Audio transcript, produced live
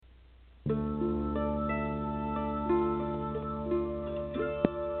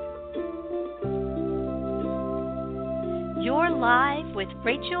You're live with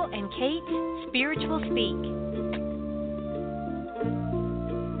Rachel and Kate, Spiritual Speak.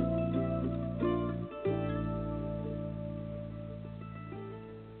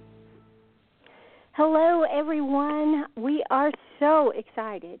 Hello, everyone. We are so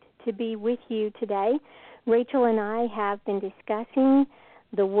excited to be with you today. Rachel and I have been discussing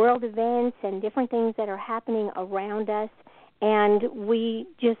the world events and different things that are happening around us, and we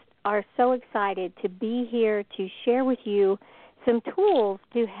just are so excited to be here to share with you some tools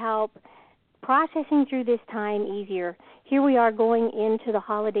to help processing through this time easier. Here we are going into the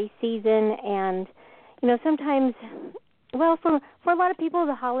holiday season, and, sometimes, for a lot of people,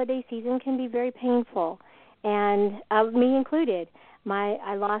 the holiday season can be very painful, and me included.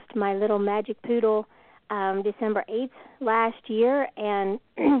 I lost my little magic poodle December 8th last year, and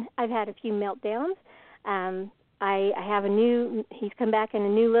I've had a few meltdowns. I have he's come back in a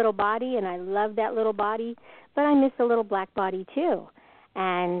new little body, and I love that little body, but I miss the little black body too.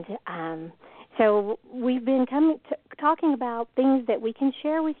 And so we've been talking about things that we can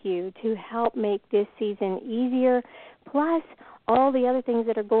share with you to help make this season easier, plus all the other things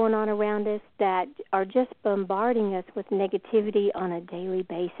that are going on around us that are just bombarding us with negativity on a daily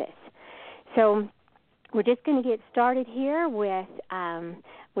basis. So we're just going to get started here with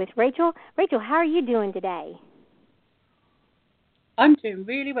Rachel. Rachel, how are you doing today? I'm doing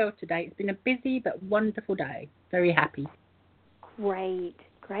really well today. It's been a busy but wonderful day. Very happy. Great.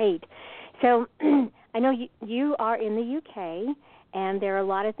 So I know you are in the UK, and there are a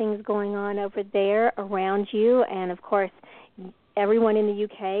lot of things going on over there around you, and of course everyone in the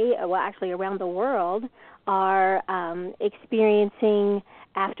UK, well actually around the world, are experiencing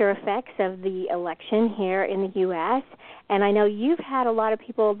after effects of the election here in the U.S., and I know you've had a lot of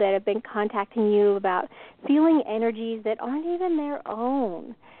people that have been contacting you about feeling energies that aren't even their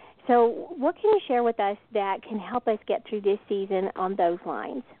own. So what can you share with us that can help us get through this season on those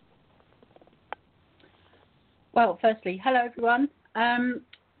lines? Well, firstly, hello everyone.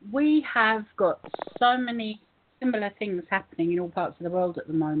 We have got so many similar things happening in all parts of the world at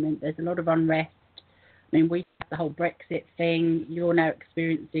the moment. There's a lot of unrest. I mean, we have the whole Brexit thing. You're now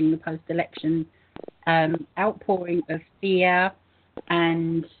experiencing the post-election outpouring of fear,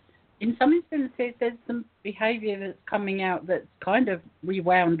 and in some instances there's some behaviour that's coming out that's kind of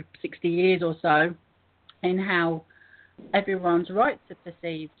rewound 60 years or so in how everyone's rights are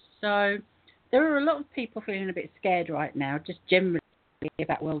perceived. So there are a lot of people feeling a bit scared right now, just generally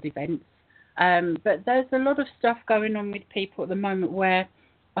about world events. But there's a lot of stuff going on with people at the moment where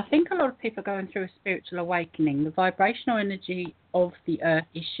I think a lot of people are going through a spiritual awakening. The vibrational energy of the earth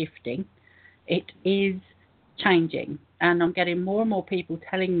is shifting. It is changing. And I'm getting more and more people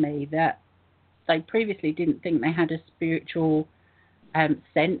telling me that they previously didn't think they had a spiritual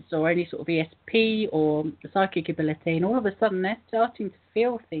sense or any sort of ESP or psychic ability. And all of a sudden they're starting to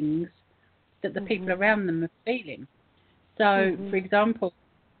feel things that the people around them are feeling. So, for example,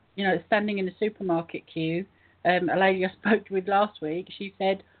 standing in a supermarket queue, a lady I spoke with last week, she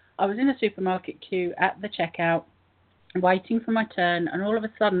said, I was in a supermarket queue at the checkout, waiting for my turn, and all of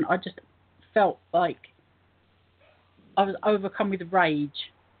a sudden I just felt like I was overcome with rage.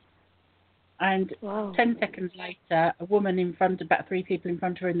 And 10 seconds later, a woman in front, about 3 people in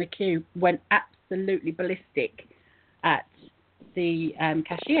front of her in the queue, went absolutely ballistic at the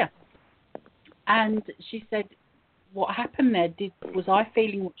cashier. And she said, what happened there? Was I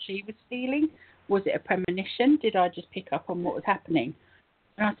feeling what she was feeling? Was it a premonition? Did I just pick up on what was happening?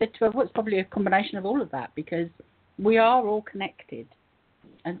 And I said to her, well, it's probably a combination of all of that, because we are all connected.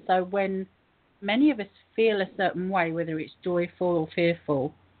 And so when many of us feel a certain way, whether it's joyful or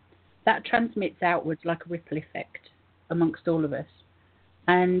fearful, that transmits outwards like a ripple effect amongst all of us.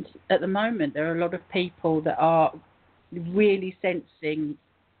 And at the moment, there are a lot of people that are really sensing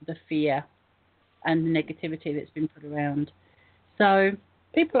the fear and the negativity that's been put around. So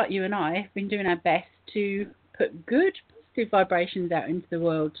people like you and I have been doing our best to put good, positive vibrations out into the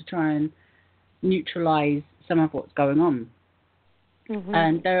world to try and neutralise some of what's going on.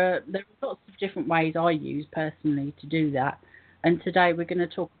 And there are lots of different ways I use personally to do that. And today we're going to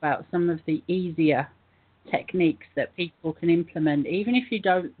talk about some of the easier techniques that people can implement, even if you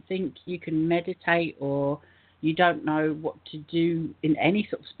don't think you can meditate or you don't know what to do in any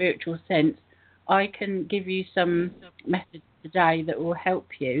sort of spiritual sense. I can give you some methods today that will help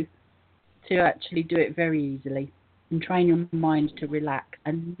you to actually do it very easily and train your mind to relax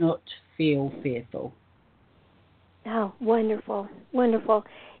and not feel fearful. Oh, wonderful.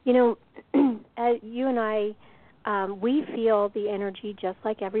 You and I, we feel the energy just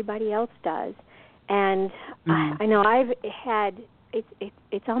like everybody else does. And I know I've had,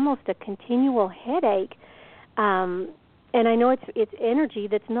 it's almost a continual headache and I know it's energy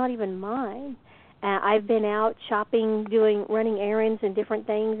that's not even mine. I've been out shopping, running errands and different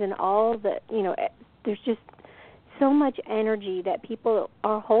things, and all the, there's just so much energy that people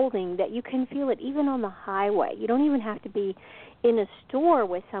are holding that you can feel it even on the highway. You don't even have to be in a store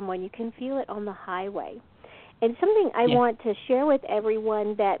with someone. You can feel it on the highway. And something I want to share with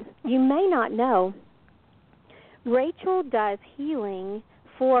everyone that you may not know, Rachel does healing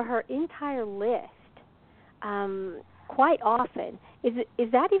for her entire list quite often. Is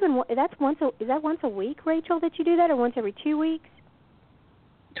that once a week, Rachel, that you do that, or once every 2 weeks?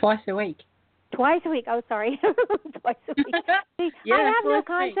 Twice a week. Twice a week. Oh, sorry. Twice a week. See, I have no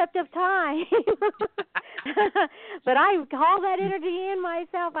concept of time. But I call that energy in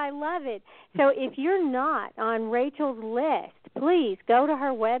myself. I love it. So if you're not on Rachel's list, please go to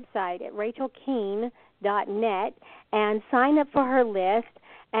her website at rachelkeene.net and sign up for her list.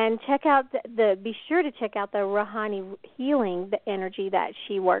 And check out be sure to check out the Rahani healing, the energy that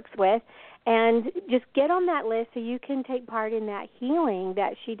she works with, and just get on that list so you can take part in that healing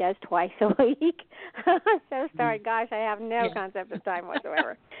that she does twice a week. So sorry, gosh, I have no concept of time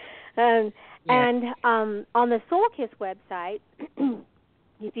whatsoever. And on the Soul Kiss website,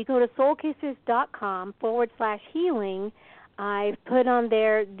 if you go to soulkisses.com/healing, I've put on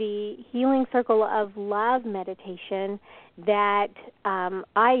there the Healing Circle of Love meditation that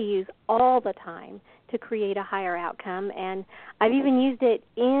I use all the time to create a higher outcome. And I've even used it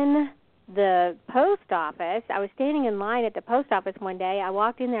in the post office. I was standing in line at the post office one day. I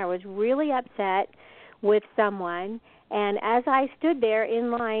walked in there. I was really upset with someone. And as I stood there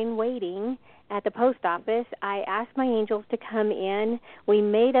in line waiting at the post office, I asked my angels to come in. We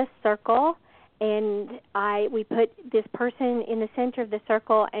made a circle. And we put this person in the center of the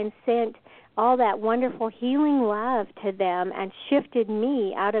circle and sent all that wonderful healing love to them and shifted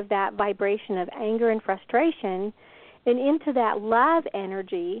me out of that vibration of anger and frustration and into that love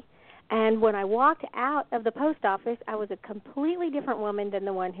energy. And when I walked out of the post office, I was a completely different woman than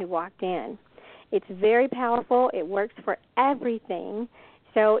the one who walked in. It's very powerful. It works for everything.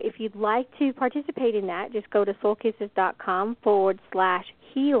 So if you'd like to participate in that, just go to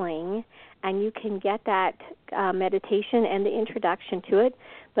soulkisses.com/healing, and you can get that meditation and the introduction to it.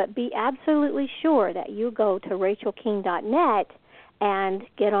 But be absolutely sure that you go to rachelkeene.net and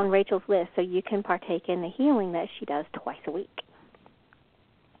get on Rachel's list so you can partake in the healing that she does twice a week.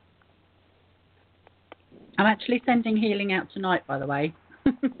 I'm actually sending healing out tonight, by the way.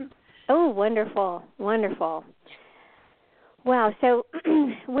 Oh, wonderful, wonderful. Wow. So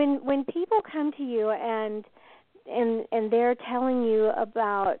when people come to you and they're telling you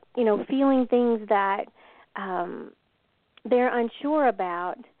about, feeling things that they're unsure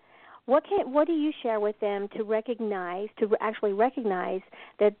about, what do you share with them to actually recognize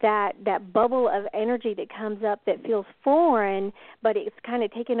that bubble of energy that comes up that feels foreign, but it's kind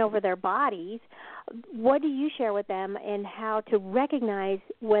of taken over their bodies? What do you share with them and how to recognize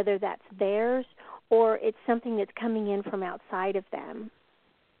whether that's theirs or it's something that's coming in from outside of them?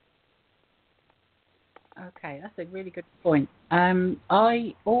 Okay, that's a really good point.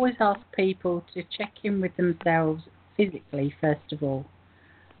 I always ask people to check in with themselves physically, first of all,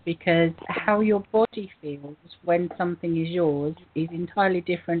 because how your body feels when something is yours is entirely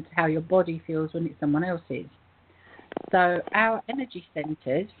different to how your body feels when it's someone else's. So our energy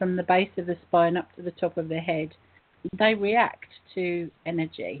centers, from the base of the spine up to the top of the head, they react to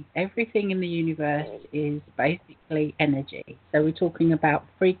energy. Everything in the universe is basically energy. So we're talking about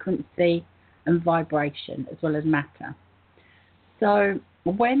frequency and vibration as well as matter. So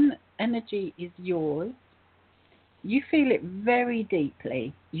when energy is yours, you feel it very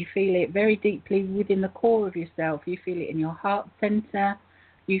deeply. You feel it very deeply within the core of yourself. You feel it in your heart center.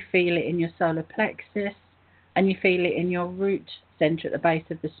 You feel it in your solar plexus. And you feel it in your root center at the base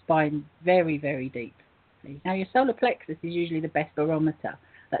of the spine very, very deep. Now, your solar plexus is usually the best barometer.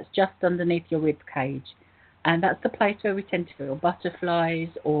 That's just underneath your rib cage. And that's the place where we tend to feel butterflies,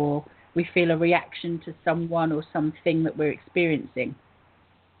 or we feel a reaction to someone or something that we're experiencing.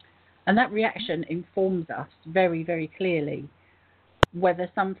 And that reaction informs us very, very clearly whether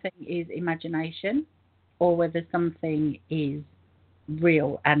something is imagination or whether something is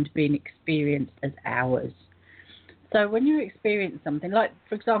real and being experienced as ours. So when you experience something, like,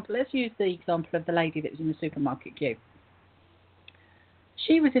 for example, let's use the example of the lady that was in the supermarket queue.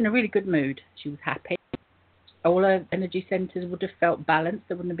 She was in a really good mood. She was happy. All her energy centers would have felt balanced.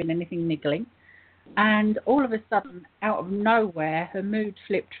 There wouldn't have been anything niggling. And all of a sudden, out of nowhere, her mood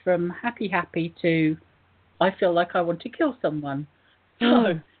flipped from happy to, I feel like I want to kill someone.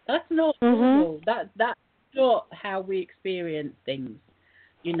 So that's not normal. That's not how we experience things.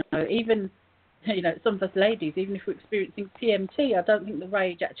 Even some of us ladies, even if we're experiencing PMT, I don't think the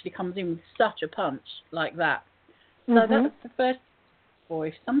rage actually comes in with such a punch like that. So that's the first thing.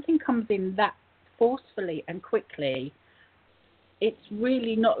 If something comes in that forcefully and quickly, it's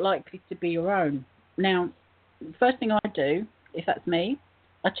really not likely to be your own. Now, the first thing I do, if that's me,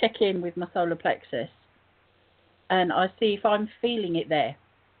 I check in with my solar plexus and I see if I'm feeling it there.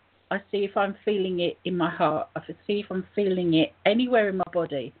 I see if I'm feeling it in my heart. I see if I'm feeling it anywhere in my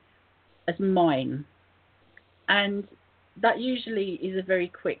body as mine. And that usually is a very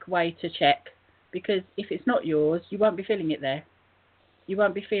quick way to check, because if it's not yours, you won't be feeling it there. You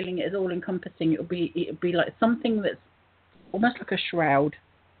won't be feeling it as all-encompassing. It'll be like something that's almost like a shroud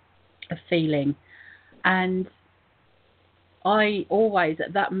of feeling. And I always,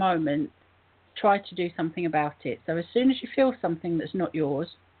 at that moment, try to do something about it. So as soon as you feel something that's not yours,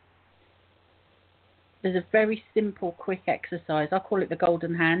 there's a very simple, quick exercise. I call it the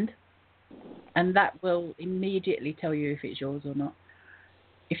golden hand. And that will immediately tell you if it's yours or not.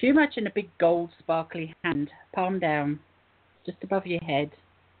 If you imagine a big gold sparkly hand, palm down, just above your head,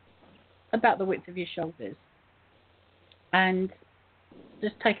 about the width of your shoulders, and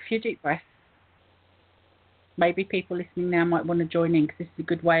just take a few deep breaths. Maybe people listening now might want to join in, because this is a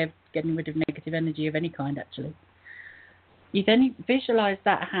good way of getting rid of negative energy of any kind, actually. You then visualize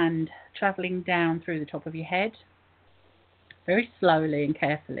that hand traveling down through the top of your head, very slowly and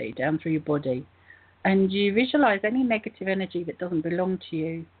carefully down through your body. And you visualize any negative energy that doesn't belong to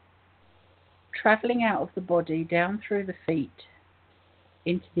you traveling out of the body, down through the feet,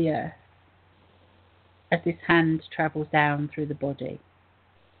 into the earth, as this hand travels down through the body.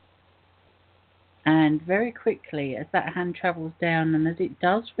 And very quickly, as that hand travels down, and as it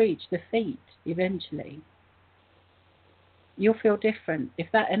does reach the feet eventually, you'll feel different. If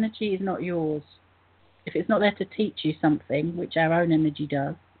that energy is not yours, if it's not there to teach you something, which our own energy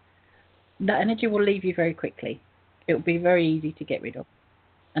does, that energy will leave you very quickly. It will be very easy to get rid of.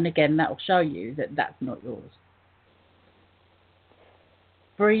 And again, that will show you that that's not yours.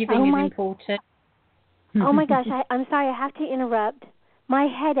 Breathing is important. Oh my gosh, I'm sorry, I have to interrupt. My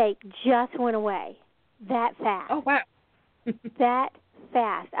headache just went away that fast. Oh, wow. That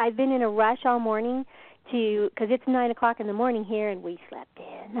fast. I've been in a rush all morning because it's 9 o'clock in the morning here, and we slept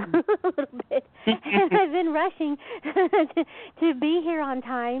in a little bit. And I've been rushing to be here on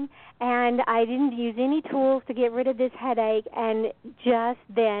time, and I didn't use any tools to get rid of this headache. And just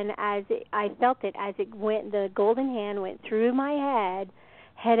then, I felt it as it went, the golden hand went through my head,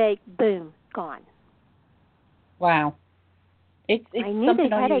 headache, boom, gone. Wow. I knew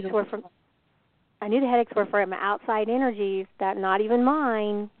the headaches were from outside energies, that not even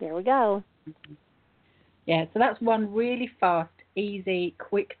mine. There we go. Yeah, so that's one really fast, easy,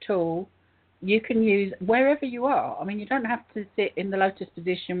 quick tool you can use wherever you are. I mean, you don't have to sit in the lotus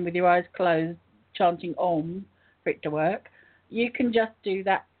position with your eyes closed, chanting Om for it to work. You can just do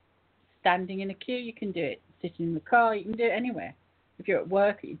that standing in a queue. You can do it sitting in the car. You can do it anywhere. If you're at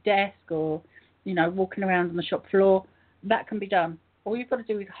work, at your desk, or, walking around on the shop floor, that can be done. All you've got to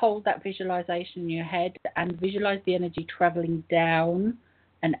do is hold that visualization in your head and visualize the energy traveling down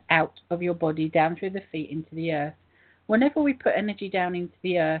and out of your body, down through the feet into the earth. Whenever we put energy down into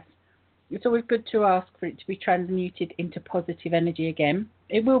the earth, it's always good to ask for it to be transmuted into positive energy again.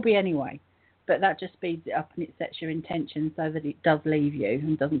 It will be anyway, but that just speeds it up and it sets your intention so that it does leave you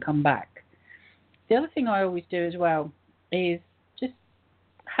and doesn't come back. The other thing I always do as well is just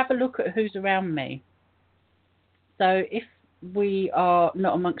have a look at who's around me. So if we are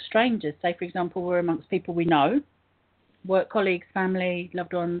not amongst strangers, say for example we're amongst people we know, work colleagues, family,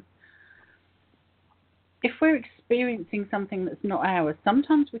 loved ones, if we're experiencing something that's not ours,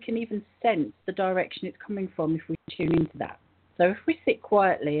 sometimes we can even sense the direction it's coming from if we tune into that. So if we sit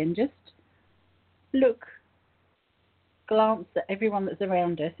quietly and just glance at everyone that's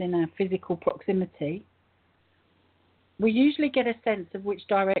around us in our physical proximity, we usually get a sense of which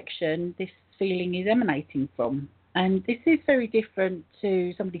direction this feeling is emanating from. And this is very different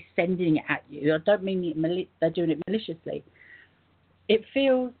to somebody sending it at you. I don't mean they're doing it maliciously. It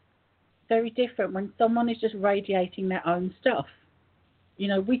feels very different when someone is just radiating their own stuff.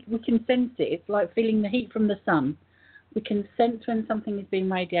 We can sense it. It's like feeling the heat from the sun. We can sense when something is being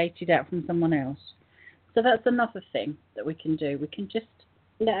radiated out from someone else. So that's another thing that we can do. We can just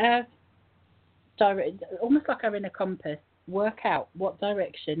let almost like our inner compass, work out what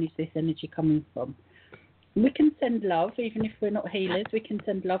direction is this energy coming from. We can send love, even if we're not healers. We can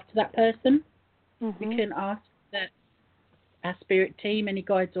send love to that person. Mm-hmm. We can ask that our spirit team, any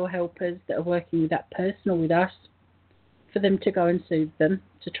guides or helpers that are working with that person or with us, for them to go and soothe them,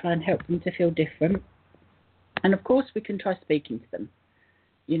 to try and help them to feel different. And of course, we can try speaking to them.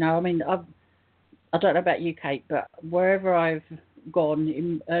 I don't know about you, Kate, but wherever I've gone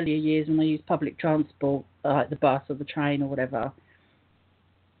in earlier years when I used public transport, like the bus or the train or whatever,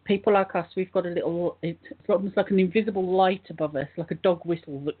 people like us, we've got it's almost like an invisible light above us, like a dog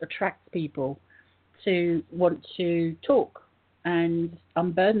whistle that attracts people to want to talk and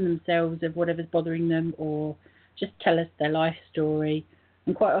unburden themselves of whatever's bothering them or just tell us their life story.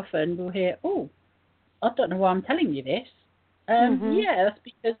 And quite often we'll hear, oh, I don't know why I'm telling you this. Yeah, that's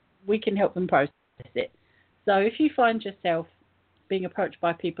because we can help them process it. So if you find yourself being approached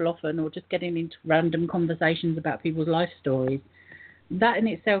by people often or just getting into random conversations about people's life stories, that in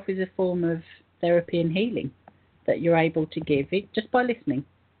itself is a form of therapy and healing that you're able to give it just by listening.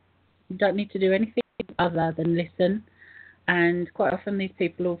 You don't need to do anything other than listen, and quite often these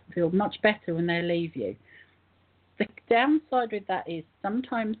people will feel much better when they leave you. The downside with that is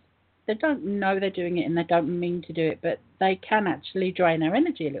sometimes they don't know they're doing it and they don't mean to do it, but they can actually drain our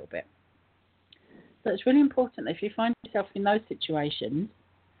energy a little bit. So it's really important that if you find yourself in those situations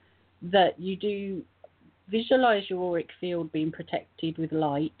that you do visualize your auric field being protected with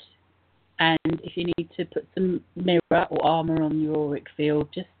light, and if you need to put some mirror or armor on your auric field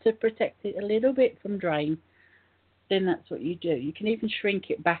just to protect it a little bit from drain, then that's what you do. You can even shrink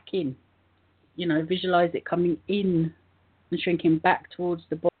it back in. Visualize it coming in and shrinking back towards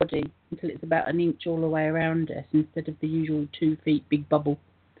the body until it's about an inch all the way around us instead of the usual 2 feet big bubble.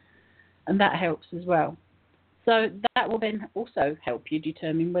 And that helps as well. So that will then also help you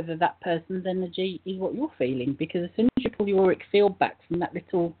determine whether that person's energy is what you're feeling, because as soon as you pull your auric field back from that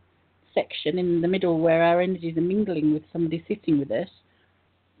little section in the middle where our energies are mingling with somebody sitting with us,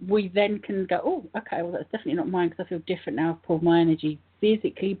 we then can go, oh, okay, well, that's definitely not mine because I feel different now. I've pulled my energy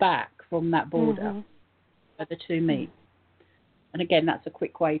physically back from that border where the two meet. And again, that's a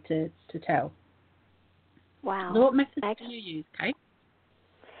quick way to tell. Wow. So what methods do you use, Kate?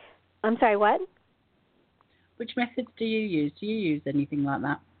 I'm sorry, what? Which methods do you use? Do you use anything like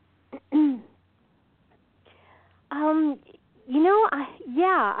that?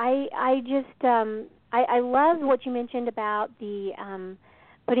 I love what you mentioned about the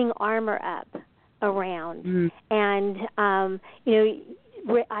putting armor up around, and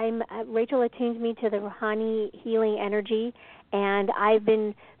Rachel attunes me to the Rouhani healing energy, and I've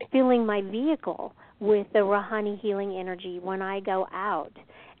been filling my vehicle with the Rouhani healing energy when I go out.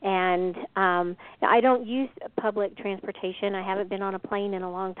 And I don't use public transportation. I haven't been on a plane in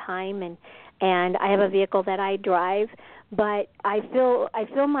a long time, and I have a vehicle that I drive. But I fill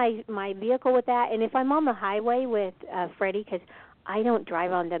my vehicle with that. And if I'm on the highway with Freddie, because I don't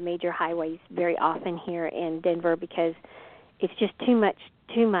drive on the major highways very often here in Denver because it's just too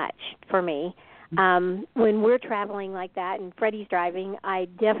much for me. When we're traveling like that and Freddie's driving, I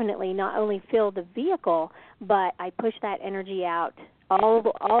definitely not only fill the vehicle, but I push that energy out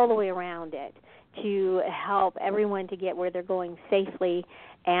all the way around it to help everyone to get where they're going safely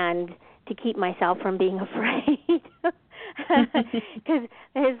and to keep myself from being afraid. Because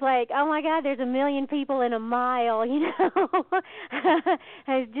it's like, oh, my God, there's 1 million people in a mile,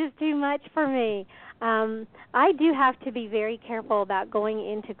 It's just too much for me. I do have to be very careful about going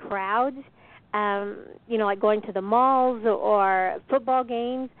into crowds, like going to the malls or football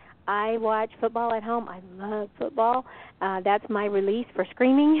games. I watch football at home. I love football. That's my release for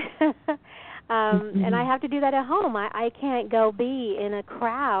screaming. And I have to do that at home. I can't go be in a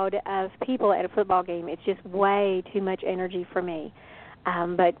crowd of people at a football game. It's just way too much energy for me.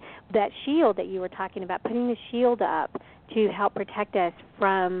 But that shield that you were talking about, putting the shield up to help protect us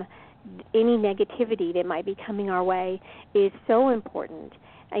from any negativity that might be coming our way is so important.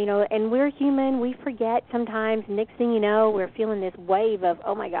 And we're human. We forget sometimes. Next thing you know, we're feeling this wave of,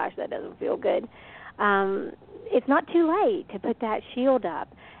 oh, my gosh, that doesn't feel good. It's not too late to put that shield up.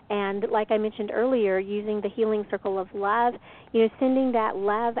 And like I mentioned earlier, using the healing circle of love, sending that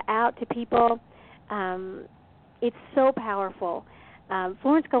love out to people, it's so powerful.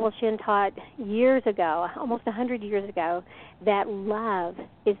 Florence Scovel Shinn taught years ago, almost 100 years ago, that love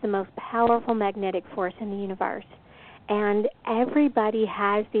is the most powerful magnetic force in the universe. And everybody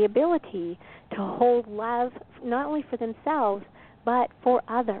has the ability to hold love not only for themselves, but for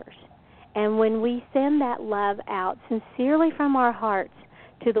others. And when we send that love out sincerely from our hearts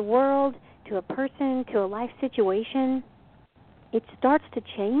to the world, to a person, to a life situation, it starts to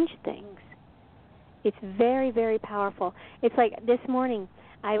change things. It's very, very powerful. It's like this morning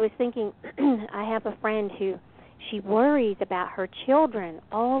I was thinking, I have a friend who she worries about her children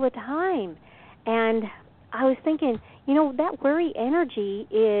all the time. And I was thinking, that worry energy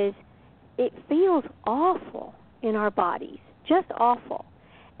it feels awful in our bodies, just awful.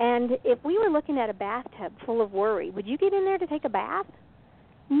 And if we were looking at a bathtub full of worry, would you get in there to take a bath?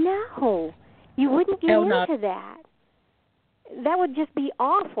 No. You wouldn't get Hell no. into that. That would just be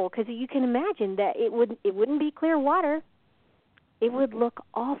awful, because you can imagine that it wouldn't be clear water. It would look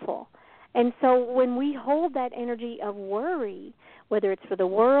awful. And so when we hold that energy of worry, whether it's for the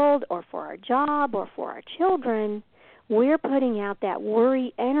world or for our job or for our children, we're putting out that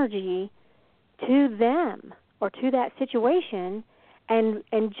worry energy to them or to that situation and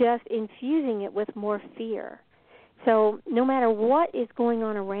just infusing it with more fear. So no matter what is going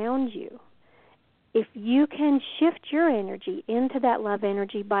on around you, if you can shift your energy into that love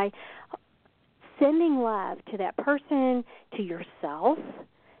energy by sending love to that person, to yourself,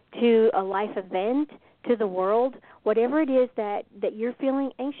 to a life event, to the world, whatever it is that you're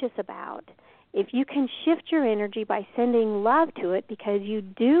feeling anxious about, if you can shift your energy by sending love to it because you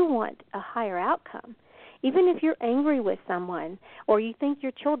do want a higher outcome, even if you're angry with someone or you think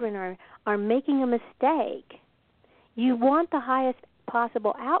your children are making a mistake, you want the highest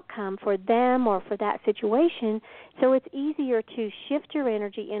possible outcome for them or for that situation, so it's easier to shift your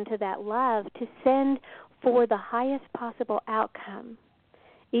energy into that love to send for the highest possible outcome,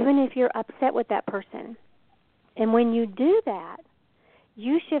 even if you're upset with that person. And when you do that,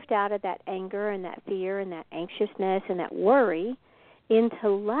 you shift out of that anger and that fear and that anxiousness and that worry into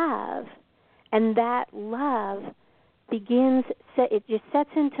love, and that love it just sets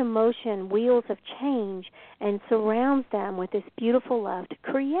into motion wheels of change and surrounds them with this beautiful love to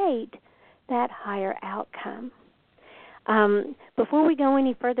create that higher outcome. Before we go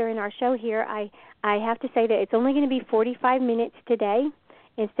any further in our show here, I have to say that it's only going to be 45 minutes today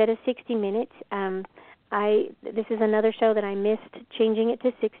instead of 60 minutes. This is another show that I missed changing it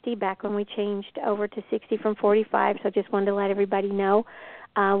to 60 back when we changed over to 60 from 45, so just wanted to let everybody know.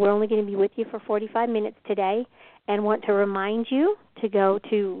 We're only going to be with you for 45 minutes today, and want to remind you to go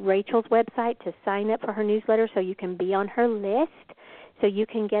to Rachel's website to sign up for her newsletter so you can be on her list, so you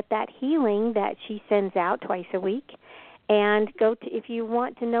can get that healing that she sends out twice a week. And if you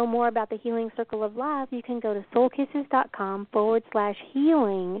want to know more about the Healing Circle of Love, you can go to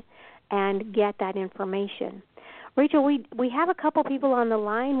soulkisses.com/healing and get that information. Rachel, we have a couple people on the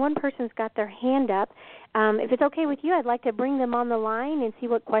line. One person's got their hand up. If it's okay with you, I'd like to bring them on the line and see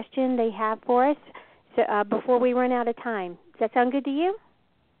what question they have for us before we run out of time. Does that sound good to you?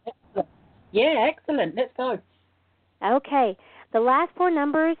 Excellent. Yeah, excellent. Let's go. Okay. The last four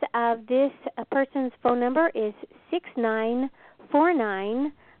numbers of this person's phone number is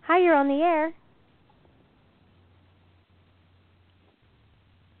 6949. Hi, you're on the air.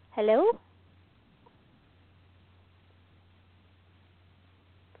 Hello?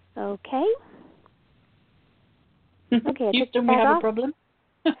 Okay. Okay. Houston, we have a problem.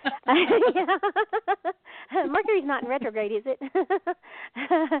 Mercury's not in retrograde, is it?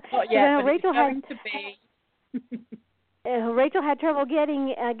 Not yet, but Rachel it's going to be. Rachel had trouble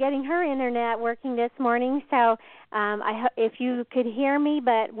getting her internet working this morning, so if you could hear me,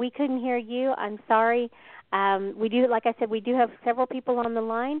 but we couldn't hear you, I'm sorry. We do, like I said, we do have several people on the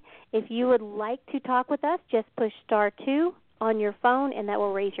line. If you would like to talk with us, just push *2 on your phone, and that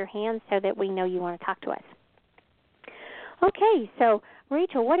will raise your hand so that we know you want to talk to us. Okay, so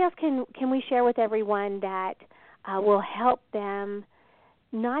Rachel, what else can we share with everyone that will help them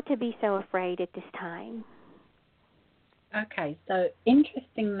not to be so afraid at this time? Okay, so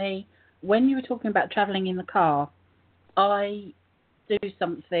interestingly, when you were talking about travelling in the car, I do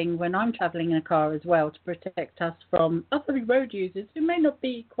something when I'm travelling in a car as well to protect us from other road users who may not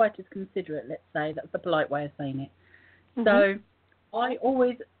be quite as considerate, let's say. That's the polite way of saying it. Mm-hmm. So I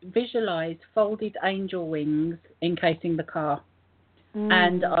always visualise folded angel wings encasing the car.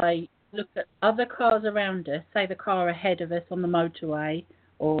 And I look at other cars around us, say the car ahead of us on the motorway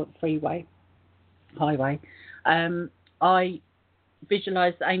or freeway, highway. I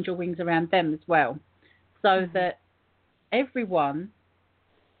visualise the angel wings around them as well, so that everyone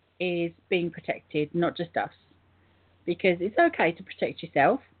is being protected, not just us. Because it's okay to protect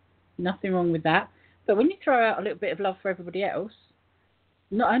yourself, nothing wrong with that. But when you throw out a little bit of love for everybody else,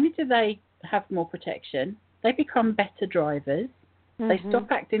 not only do they have more protection, they become better drivers. They stop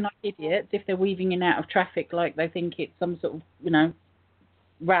acting like idiots if they're weaving in and out of traffic like they think it's some sort of,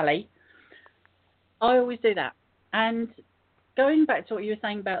 rally. I always do that. And going back to what you were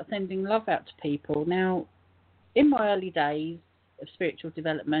saying about sending love out to people, now, in my early days of spiritual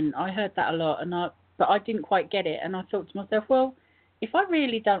development, I heard that a lot, but I didn't quite get it. And I thought to myself, well, if I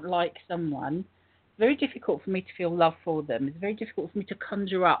really don't like someone, it's very difficult for me to feel love for them. It's very difficult for me to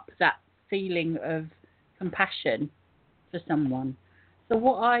conjure up that feeling of compassion for someone. So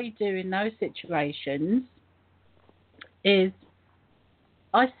what I do in those situations is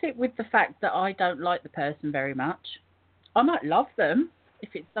I sit with the fact that I don't like the person very much. I might love them, if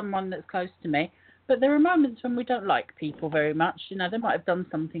it's someone that's close to me. But there are moments when we don't like people very much. You know, they might have done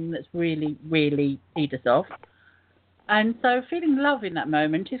something that's really, really peed us off. And so feeling love in that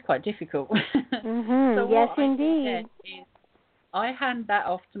moment is quite difficult. So Yes, what I do indeed. then is I hand that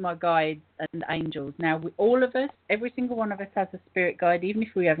off to my guides and angels. Now, all of us, every single one of us has a spirit guide, even if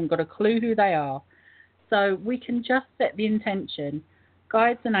we haven't got a clue who they are. So we can just set the intention.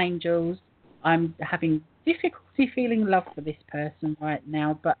 Guides and angels, I'm having difficulty feeling love for this person right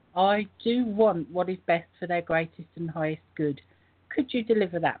now, but I do want what is best for their greatest and highest good. Could you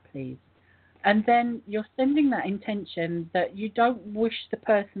deliver that, please? And then you're sending that intention that you don't wish the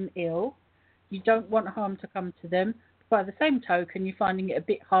person ill, you don't want harm to come to them. By the same token, you're finding it a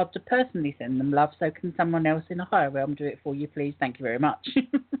bit hard to personally send them love, so can someone else in a higher realm do it for you, please? Thank you very much.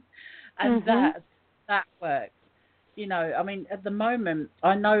 And that works. You know, I mean, at the moment,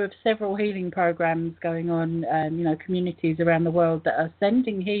 I know of several healing programs going on, you know, communities around the world that are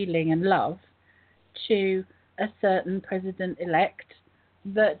sending healing and love to a certain president-elect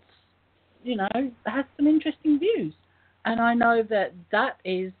that, you know, has some interesting views. And I know that that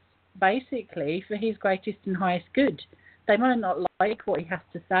is basically for his greatest and highest good. They might not like what he has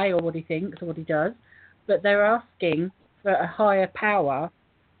to say or what he thinks or what he does, but they're asking for a higher power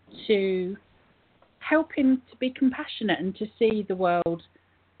to help him to be compassionate and to see the world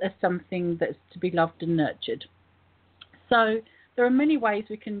as something that's to be loved and nurtured. So there are many ways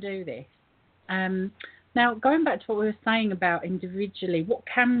we can do this. Now, going back to what we were saying about individually, what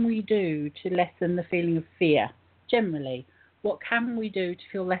can we do to lessen the feeling of fear generally? What can we do to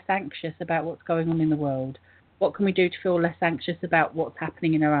feel less anxious about what's going on in the world? What can we do to feel less anxious about what's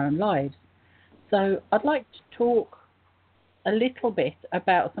happening in our own lives? So I'd like to talk a little bit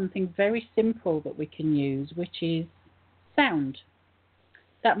about something very simple that we can use, which is sound.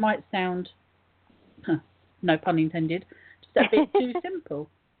 That might sound, no pun intended, just a bit too simple.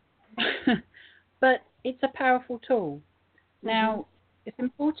 But it's a powerful tool. Now, it's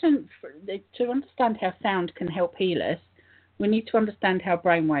important to understand how sound can help heal us. We need to understand how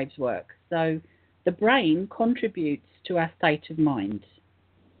brainwaves work. So the brain contributes to our state of mind.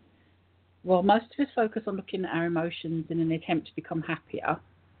 While most of us focus on looking at our emotions in an attempt to become happier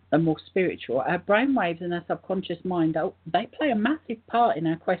and more spiritual, our brainwaves and our subconscious mind, they play a massive part in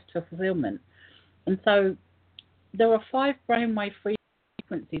our quest for fulfillment. And so there are 5 brainwave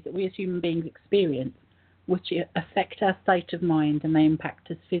frequencies that we as human beings experience, which affect our state of mind, and they impact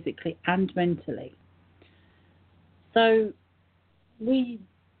us physically and mentally. So we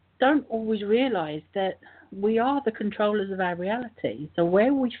don't always realize that we are the controllers of our reality. So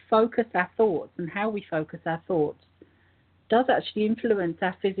where we focus our thoughts and how we focus our thoughts does actually influence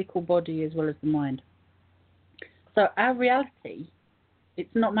our physical body as well as the mind. So our reality,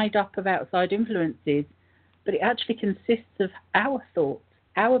 it's not made up of outside influences, but it actually consists of our thoughts,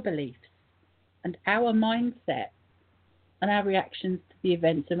 our beliefs, and our mindset, and our reactions to the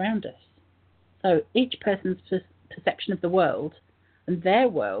events around us. So each person's perception of the world and their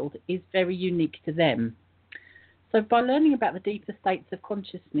world is very unique to them. So by learning about the deeper states of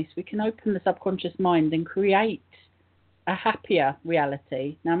consciousness, we can open the subconscious mind and create a happier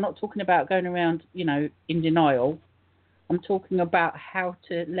reality. Now, I'm not talking about going around, you know, in denial. I'm talking about how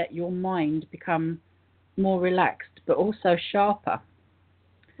to let your mind become more relaxed, but also sharper.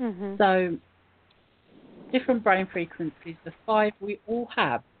 So different brain frequencies, the 5 we all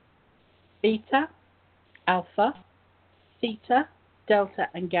have: beta, alpha, theta, delta,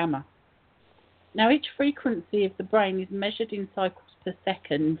 and gamma. Now, each frequency of the brain is measured in cycles per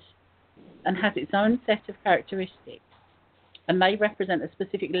second and has its own set of characteristics, and they represent a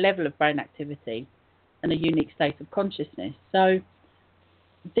specific level of brain activity and a unique state of consciousness. So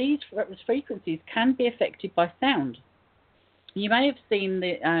these frequencies can be affected by sound. You may have seen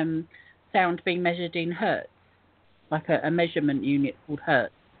the sound being measured in hertz, like a measurement unit called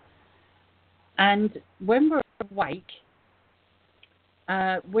hertz. And when we're awake,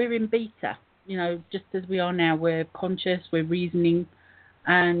 we're in beta. You know, just as we are now, we're conscious, we're reasoning,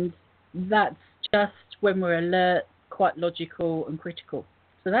 and that's just when we're alert, quite logical and critical.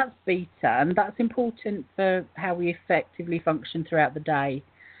 So that's beta, and that's important for how we effectively function throughout the day.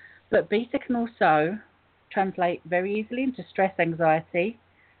 But beta can also translate very easily into stress, anxiety,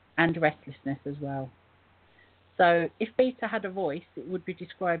 and restlessness as well. So if beta had a voice, it would be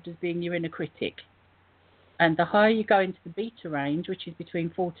described as being your inner critic. And the higher you go into the beta range, which is between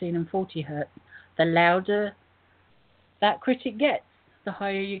 14 and 40 hertz, the louder that critic gets, the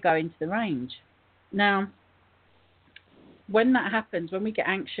higher you go into the range. Now, when that happens, when we get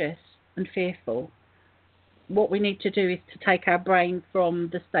anxious and fearful, what we need to do is to take our brain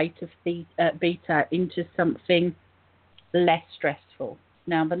from the state of beta into something less stressful.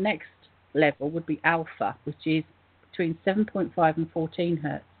 Now, the next level would be alpha, which is between 7.5 and 14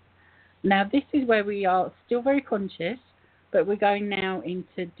 hertz. Now, this is where we are still very conscious, but we're going now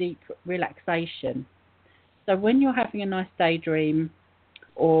into deep relaxation. So when you're having a nice daydream,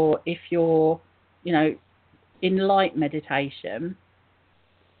 or if you're, in light meditation,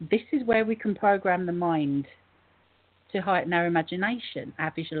 this is where we can program the mind to heighten our imagination,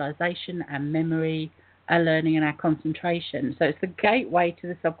 our visualization, our memory, our learning, and our concentration. So it's the gateway to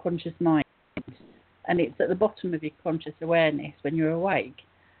the subconscious mind, and it's at the bottom of your conscious awareness when you're awake.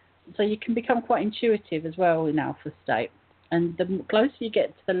 So you can become quite intuitive as well in alpha state. And the closer you get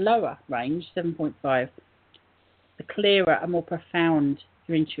to the lower range, 7.5, the clearer and more profound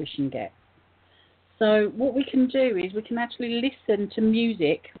your intuition gets. So what we can do is we can actually listen to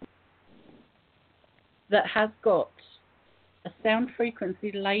music that has got a sound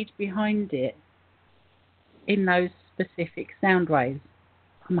frequency laid behind it in those specific sound waves.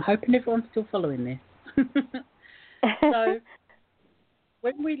 I'm hoping everyone's still following this. So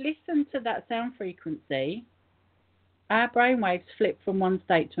when we listen to that sound frequency, our brainwaves flip from one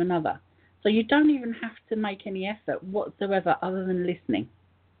state to another. So you don't even have to make any effort whatsoever other than listening.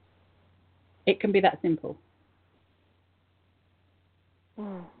 It can be that simple.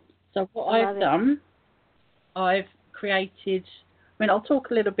 So what I've done, I've created, I'll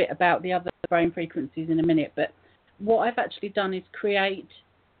talk a little bit about the other brain frequencies in a minute, but what I've actually done is create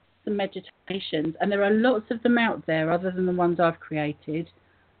some meditations, and there are lots of them out there other than the ones I've created,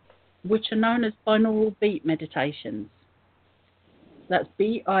 which are known as binaural beat meditations. That's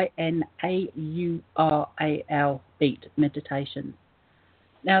BINAURAL, beat meditations.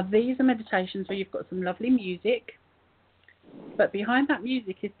 Now, these are meditations where you've got some lovely music, but behind that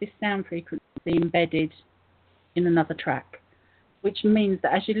music is this sound frequency embedded in another track, which means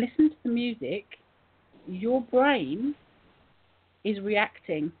that as you listen to the music, your brain is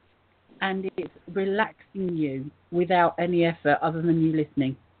reacting and it's relaxing you without any effort other than you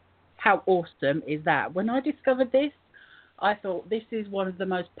listening. How awesome is that? When I discovered this, I thought this is one of the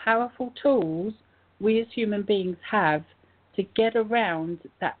most powerful tools we as human beings have to get around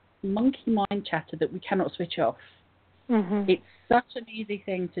that monkey mind chatter that we cannot switch off. Mm-hmm. It's such an easy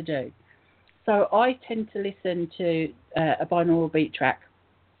thing to do. So I tend to listen to a binaural beat track,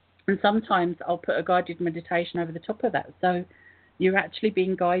 and sometimes I'll put a guided meditation over the top of that. So you're actually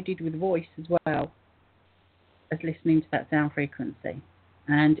being guided with voice as well as listening to that sound frequency.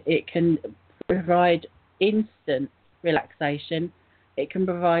 And it can provide instant relaxation. It can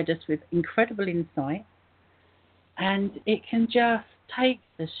provide us with incredible insight. And it can just take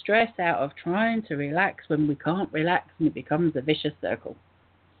the stress out of trying to relax when we can't relax, and it becomes a vicious circle.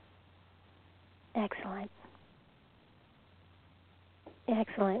 Excellent.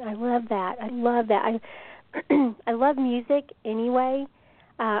 Excellent. I love that. I love that. I love music anyway.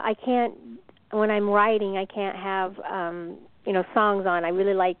 I can't, when I'm writing, I can't have, songs on. I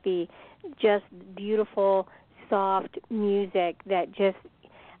really like the just beautiful, soft music that just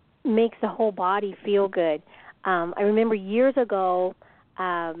makes the whole body feel good. I remember years ago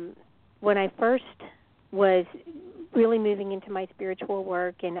when I first was really moving into my spiritual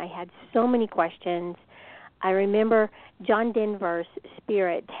work and I had so many questions. I remember John Denver's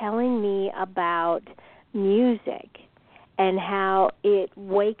spirit telling me about music and how it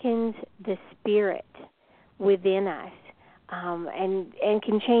wakens the spirit within us and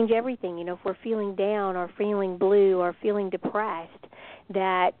can change everything. If we're feeling down or feeling blue or feeling depressed,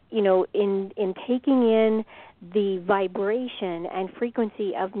 that, in taking in the vibration and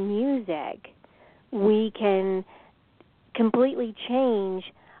frequency of music, we can completely change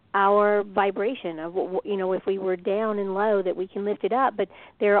our vibration of, if we were down and low, that we can lift it up. But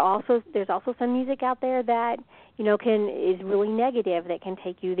there's also some music out there that is really negative, that can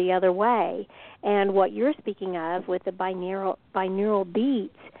take you the other way. And what you're speaking of with the binaural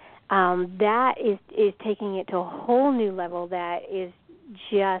beats, that is taking it to a whole new level that is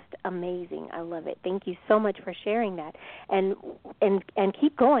just amazing. I love it. Thank you so much for sharing that. And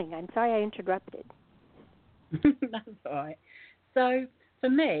keep going. I'm sorry I interrupted. That's all right. So for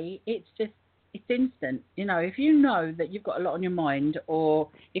me, it's instant. If you know that you've got a lot on your mind, or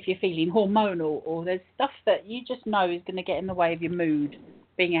if you're feeling hormonal, or there's stuff that you just know is going to get in the way of your mood,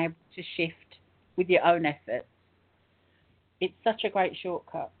 being able to shift with your own efforts, it's such a great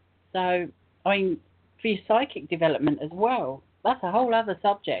shortcut. So, for your psychic development as well, that's a whole other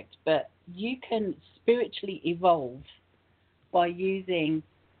subject, but you can spiritually evolve by using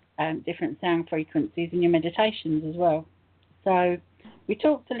different sound frequencies in your meditations as well. So we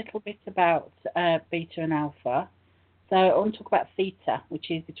talked a little bit about beta and alpha. So I want to talk about theta,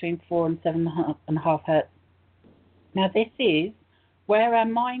 which is between 4 and 7.5 hertz. Now this is where our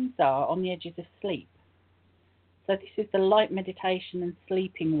minds are on the edges of sleep. So this is the light meditation and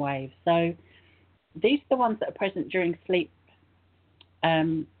sleeping waves. So these are the ones that are present during sleep.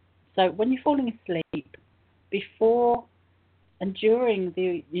 So when you're falling asleep, before and during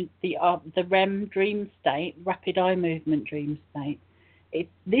the REM dream state, rapid eye movement dream state,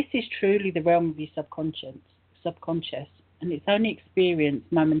 this is truly the realm of your subconscious, and it's only experienced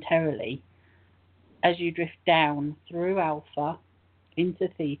momentarily as you drift down through alpha into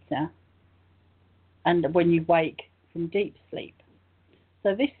theta, and when you wake from deep sleep.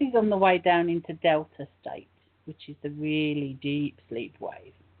 So this is on the way down into delta state, which is the really deep sleep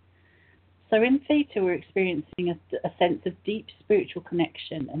wave. So in theta, we're experiencing a sense of deep spiritual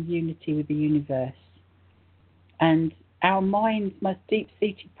connection and unity with the universe. And our mind's most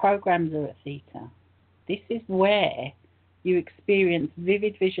deep-seated programs are at theta. This is where you experience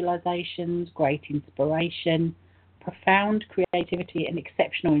vivid visualizations, great inspiration, profound creativity, and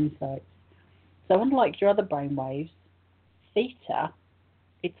exceptional insights. So unlike your other brain waves, theta,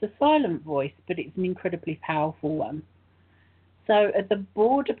 it's a silent voice, but it's an incredibly powerful one. So at the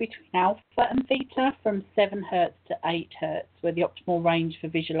border between alpha and theta, from 7 hertz to 8 hertz, where the optimal range for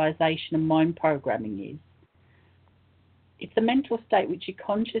visualization and mind programming is, it's a mental state which you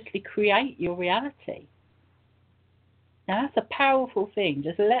consciously create your reality. Now that's a powerful thing.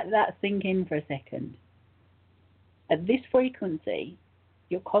 Just let that sink in for a second. At this frequency,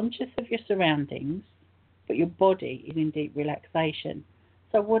 you're conscious of your surroundings, but your body is in deep relaxation.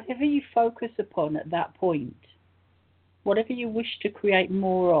 So whatever you focus upon at that point, whatever you wish to create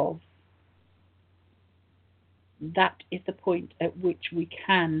more of, that is the point at which we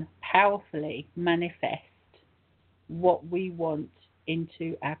can powerfully manifest what we want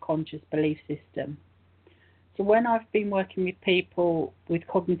into our conscious belief system. So when I've been working with people with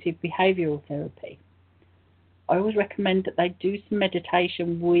cognitive behavioural therapy, I always recommend that they do some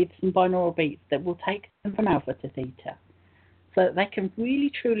meditation with some binaural beats that will take them from alpha to theta, so that they can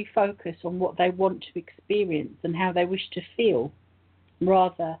really truly focus on what they want to experience and how they wish to feel,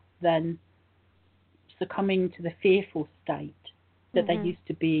 rather than succumbing to the fearful state that they're used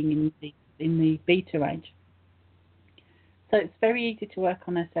to being in the beta range. So it's very easy to work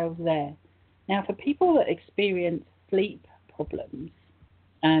on ourselves there. Now, for people that experience sleep problems,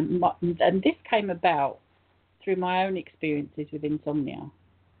 and this came about through my own experiences with insomnia,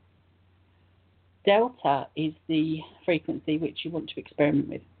 delta is the frequency which you want to experiment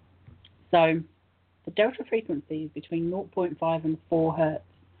with. So the delta frequency is between 0.5 and 4 hertz,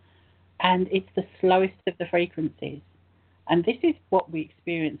 and it's the slowest of the frequencies. And this is what we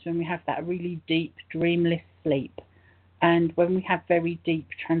experience when we have that really deep, dreamless sleep, and when we have very deep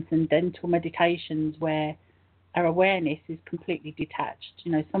transcendental meditations where our awareness is completely detached.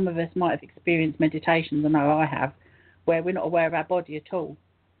 You know, some of us might have experienced meditations, I know I have, where we're not aware of our body at all,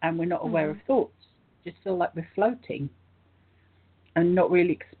 and we're not aware of thoughts. Just feel like we're floating and not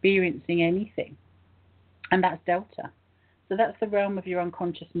really experiencing anything. And that's delta. So that's the realm of your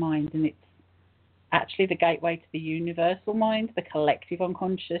unconscious mind, and it's actually the gateway to the universal mind, the collective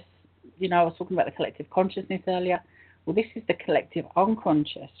unconscious. You know, I was talking about the collective consciousness earlier. Well, this is the collective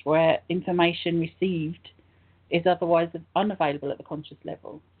unconscious, where information received is otherwise unavailable at the conscious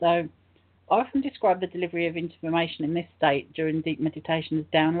level. So I often describe the delivery of information in this state during deep meditation as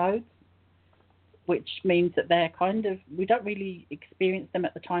downloads, which means that they're we don't really experience them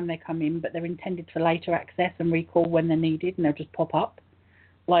at the time they come in, but they're intended for later access and recall when they're needed, and they'll just pop up.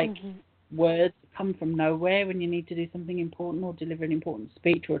 Like words come from nowhere when you need to do something important or deliver an important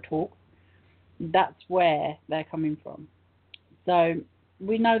speech or a talk. That's where they're coming from. So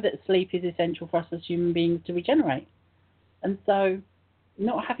we know that sleep is essential for us as human beings to regenerate. And so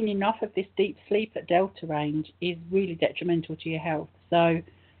not having enough of this deep sleep at delta range is really detrimental to your health. So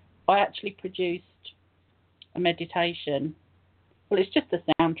I actually produced a meditation. Well, it's just a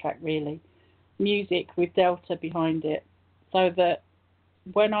soundtrack, really. Music with delta behind it, so that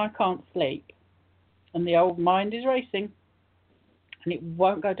when I can't sleep and the old mind is racing and it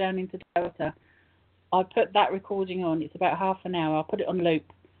won't go down into delta, I put that recording on. It's about half an hour. I put it on loop,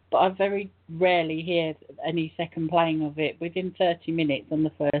 but I very rarely hear any second playing of it. Within 30 minutes on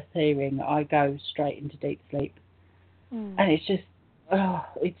the first hearing, I go straight into deep sleep. And it's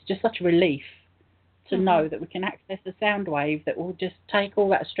just such a relief to know that we can access a sound wave that will just take all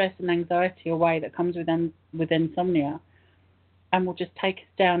that stress and anxiety away that comes with insomnia, and will just take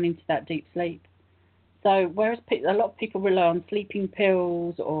us down into that deep sleep. So whereas a lot of people rely on sleeping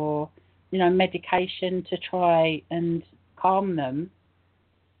pills or medication to try and calm them,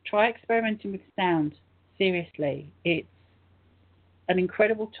 try experimenting with sound. Seriously, it's an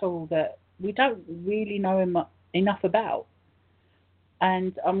incredible tool that we don't really know enough about.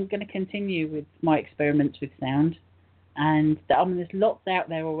 and I'm going to continue with my experiments with sound. And there's lots out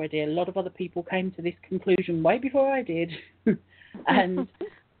there already. A lot of other people came to this conclusion way before I did, and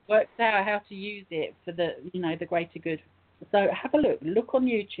worked out how to use it for the greater good. So have a look. Look on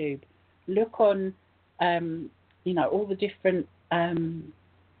YouTube. Look on all the different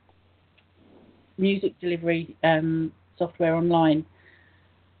music delivery software online,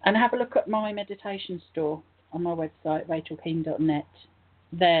 and have a look at my meditation store on my website, rachelkeane.net.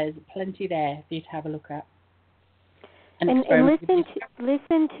 There's plenty there for you to have a look at. And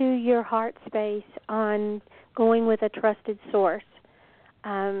listen to your heart space on going with a trusted source.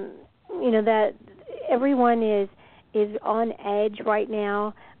 That everyone is on edge right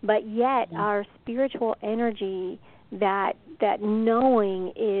now, but yet our spiritual energy, that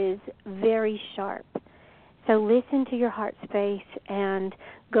knowing, is very sharp. So listen to your heart space and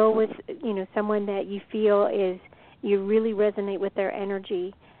go with someone that you feel you really resonate with their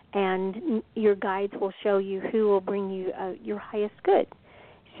energy, and your guides will show you who will bring you your highest good.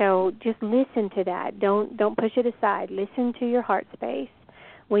 So just listen to that. Don't push it aside. Listen to your heart space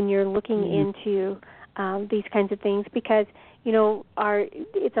when you're looking into these kinds of things, because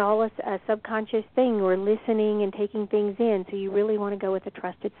it's all a subconscious thing. We're listening and taking things in, so you really want to go with a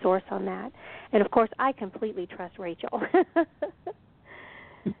trusted source on that. And of course, I completely trust Rachel.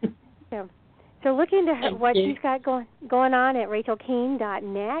 So look into what she's got going on at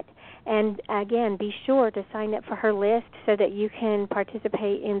rachelkeane.net, and again, be sure to sign up for her list so that you can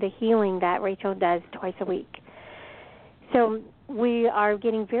participate in the healing that Rachel does twice a week. So we are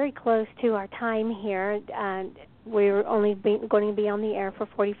getting very close to our time here. We're only going to be on the air for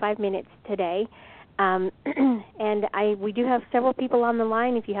 45 minutes today, and we do have several people on the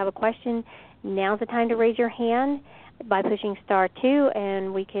line. If you have a question, now's the time to raise your hand by pushing *2,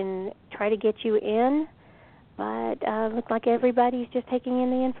 and we can try to get you in. But looks like everybody's just taking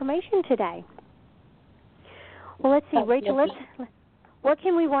in the information today. Well, let's see, Rachel, what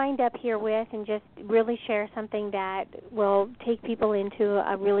can we wind up here with and just really share something that will take people into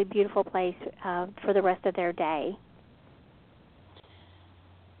a really beautiful place for the rest of their day?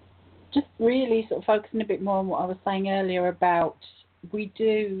 Just really sort of focusing a bit more on what I was saying earlier about we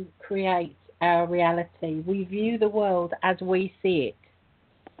do create our reality. We view the world as we see it,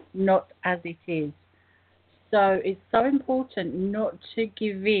 not as it is. So it's so important not to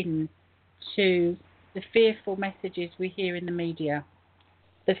give in to the fearful messages we hear in the media,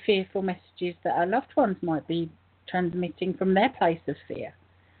 the fearful messages that our loved ones might be transmitting from their place of fear.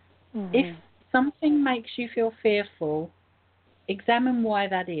 Mm-hmm. If something makes you feel fearful, examine why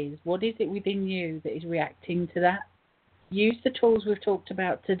that is. What is it within you that is reacting to that? Use the tools we've talked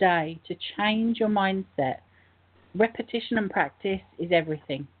about today to change your mindset. Repetition and practice is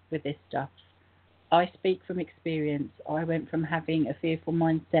everything with this stuff. I speak from experience. I went from having a fearful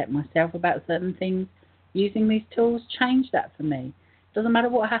mindset myself about certain things. Using these tools changed that for me. It doesn't matter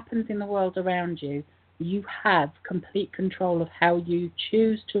what happens in the world around you. You have complete control of how you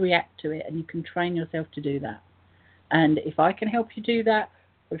choose to react to it, and you can train yourself to do that. And if I can help you do that,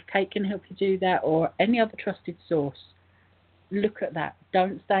 or if Kate can help you do that, or any other trusted source, look at that.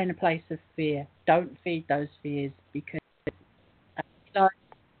 Don't stay in a place of fear. Don't feed those fears, because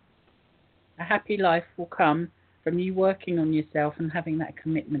a happy life will come from you working on yourself and having that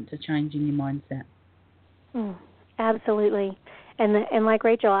commitment to changing your mindset. Absolutely. And like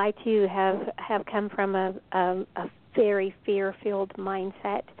Rachel, I too have come from a very fear-filled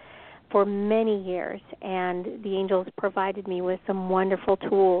mindset for many years, and the angels provided me with some wonderful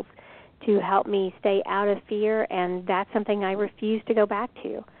tools to help me stay out of fear, and that's something I refuse to go back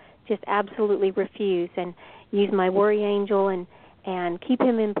to. Just absolutely refuse, and use my worry angel and keep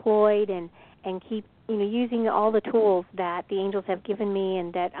him employed and keep using all the tools that the angels have given me,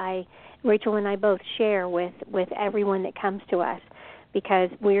 and that Rachel and I both share with everyone that comes to us, because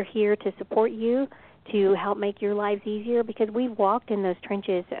we're here to support you, to help make your lives easier, because we've walked in those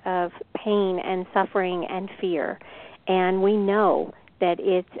trenches of pain and suffering and fear, and we know that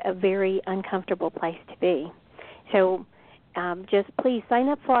it's a very uncomfortable place to be. So just please sign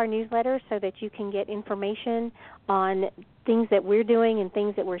up for our newsletter so that you can get information on things that we're doing and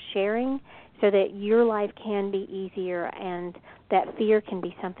things that we're sharing, so that your life can be easier and that fear can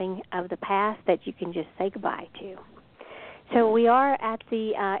be something of the past that you can just say goodbye to. So we are at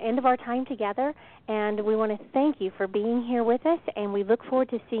the end of our time together, and we want to thank you for being here with us, and we look forward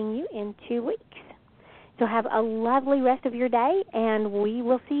to seeing you in 2 weeks. So have a lovely rest of your day, and we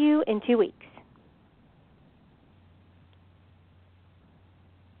will see you in 2 weeks.